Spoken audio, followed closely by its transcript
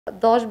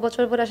10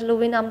 বছর পরে আসলে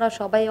উইন আমরা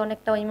সবাই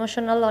অনেকটা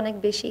ইমোশনাল অনেক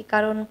বেশি।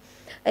 কারণ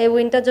এই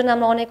উইনটার জন্য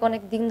আমরা অনেক,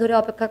 অনেক দিন ধরে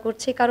অপেক্ষা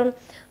করছি। কারণ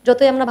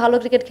যতই আমরা ভালো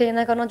ক্রিকেট খেলি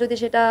না কেন যদি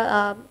সেটা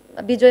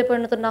বিজয়ে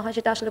পরিণত না হয়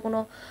সেটা আসলে কোনো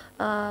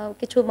আ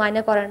কিছু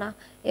মাইনে করে না।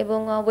 এবং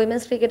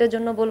উইমেনস ক্রিকেটের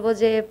জন্য বলব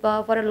যে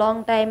ফর এ লং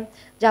টাইম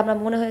যে আমরা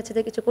মনে হয়েছে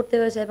যে কিছু করতে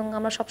হয়েছে এবং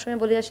আমরা সবসময়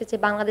বলে এসেছি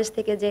বাংলাদেশ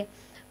থেকে যে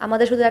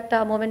আমাদের শুধু একটা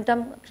মোমেন্টাম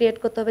ক্রিয়েট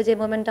করতে হবে যে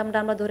মোমেন্টামটা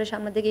আমরা ধরে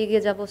সামনের দিকে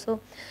এগিয়ে যাব। সো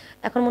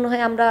এখন মনে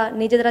হয় আমরা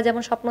নিজেরা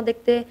যেমন স্বপ্ন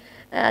দেখতে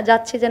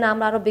যাচ্ছি যে না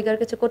আমরা আরো বিগার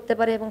কিছু করতে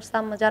পারি এবং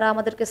যারা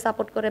আমাদেরকে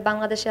সাপোর্ট করে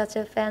বাংলাদেশে আছে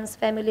ফ্যান্স,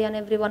 ফ্যামিলি অ্যান্ড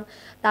এভরিওয়ান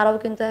তারাও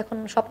কিন্তু এখন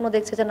স্বপ্ন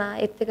দেখছে যে না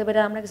এর থেকে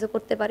বেটার আমরা কিছু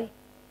করতে পারি।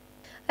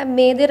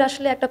 মেয়েদের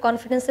আসলে একটা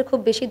কনফিডেন্সের খুব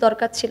বেশি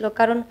দরকার ছিল।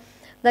 কারণ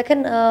দেখেন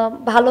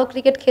ভালো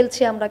ক্রিকেট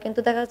খেলছি আমরা কিন্তু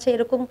দেখা যাচ্ছে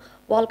এরকম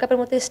ওয়ার্ল্ড কাপের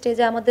মতো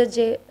স্টেজে আমাদের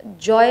যে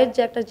জয়ের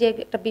যে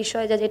একটা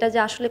বিষয় যেটা যে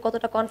আসলে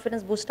কতটা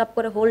কনফিডেন্স বুস্ট আপ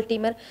করে হোল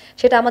টিমের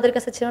সেটা আমাদের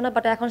কাছে ছিল না।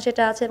 বাট এখন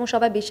সেটা আছে এবং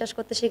সবাই বিশ্বাস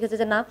করতে শিখেছে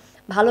যে না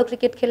ভালো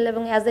ক্রিকেট খেললে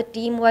এবং অ্যাজ এ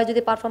টিম ওয়াইজ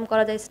যদি পারফর্ম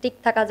করা যায়, স্টিক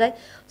থাকা যায়,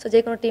 সো যে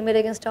কোনো টিমের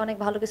এগেনস্টে অনেক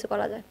ভালো কিছু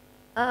করা যায়।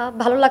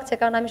 ভালো লাগছে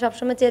কারণ আমি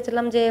সবসময়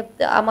চেয়েছিলাম যে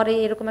আমার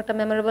এরকম একটা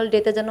মেমোরেবল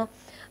ডেতে যেন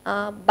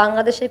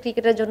বাংলাদেশের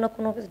ক্রিকেটের জন্য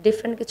কোনো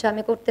ডিফারেন্ট কিছু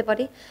আমি করতে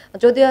পারি।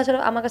 যদিও আসলে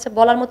আমার কাছে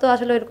বলার মতো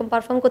আসলে এরকম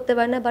পারফর্ম করতে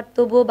পারি না, বাট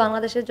তবুও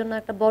বাংলাদেশের জন্য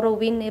একটা বড়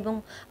উইন এবং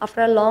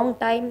after a long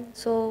time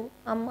so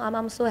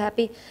um so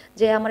happy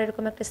যে আমার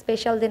এরকম একটা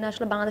স্পেশাল দিন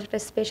আসলে বাংলাদেশ একটা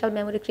স্পেশাল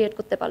মেমোরি ক্রিয়েট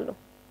করতে পারলো।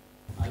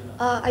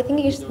 I think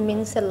it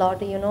means a lot,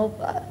 you know.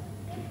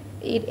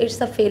 It's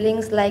the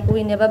feelings like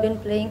we never been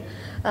playing,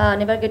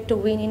 never get to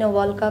win in a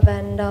World Cup,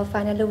 and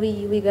finally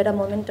we get a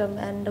momentum,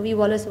 and we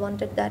always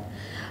wanted that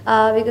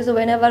because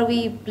whenever we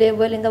play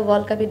well in the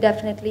World Cup, it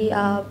definitely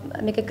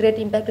make a great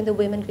impact in the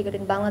women cricket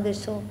in Bangladesh.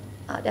 So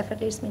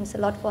definitely it means a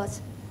lot for us.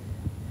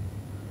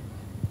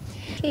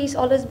 It's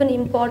always been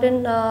important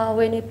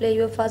when you play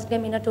your first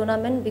game in a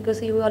tournament because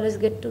you always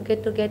get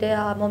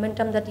a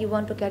momentum that you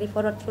want to carry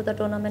forward through the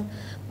tournament.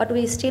 But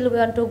we still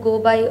want to go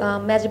by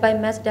match by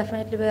match.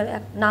 Definitely,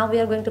 now we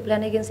are going to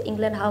plan against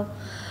England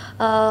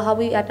how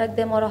we attack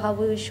them or how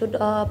we should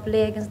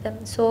play against them.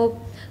 So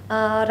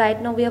right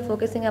now we are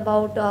focusing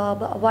about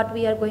what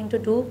we are going to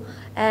do,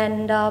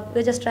 and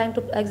we're just trying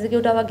to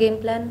execute our game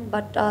plan.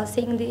 But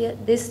seeing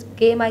this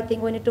game, I think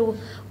we need to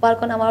work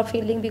on our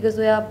fielding because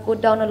we have put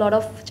down a lot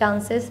of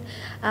chances,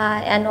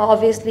 and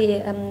obviously,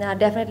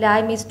 definitely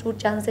I missed 2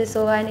 chances,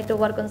 so I need to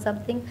work on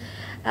something.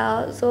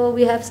 So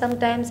we have some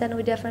times, and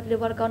we definitely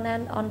work on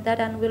that,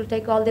 and we'll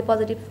take all the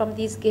positive from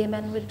this game,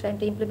 and we'll try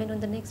to implement in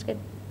the next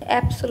game.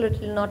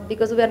 Absolutely not,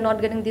 because we are not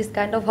getting this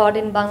kind of hot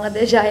in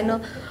Bangladesh. I know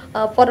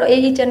for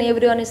each and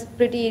everyone is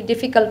pretty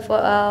difficult for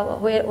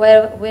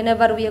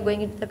whenever we are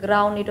going into the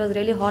ground, it was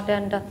really hot,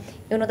 and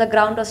the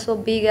ground was so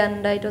big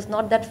and it was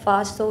not that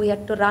fast, so we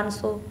had to run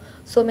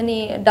so many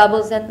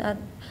doubles and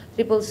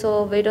triples, so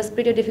it was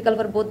pretty difficult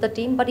for both the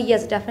team. But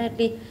yes,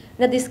 definitely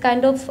this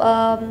kind of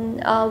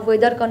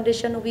weather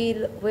condition,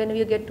 when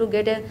we get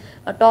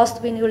a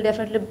toss win, we will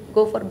definitely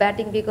go for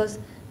batting because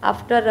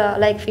after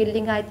like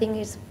fielding, I think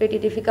it's pretty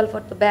difficult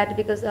for to bat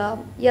because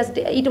yes,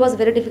 it was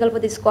very difficult for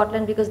the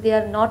Scotland because they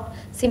are not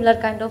similar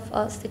kind of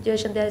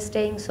situation they are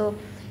staying. So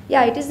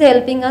yeah, it is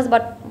helping us,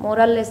 but more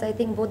or less, I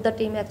think both the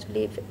team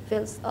actually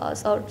feels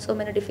so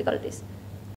many difficulties.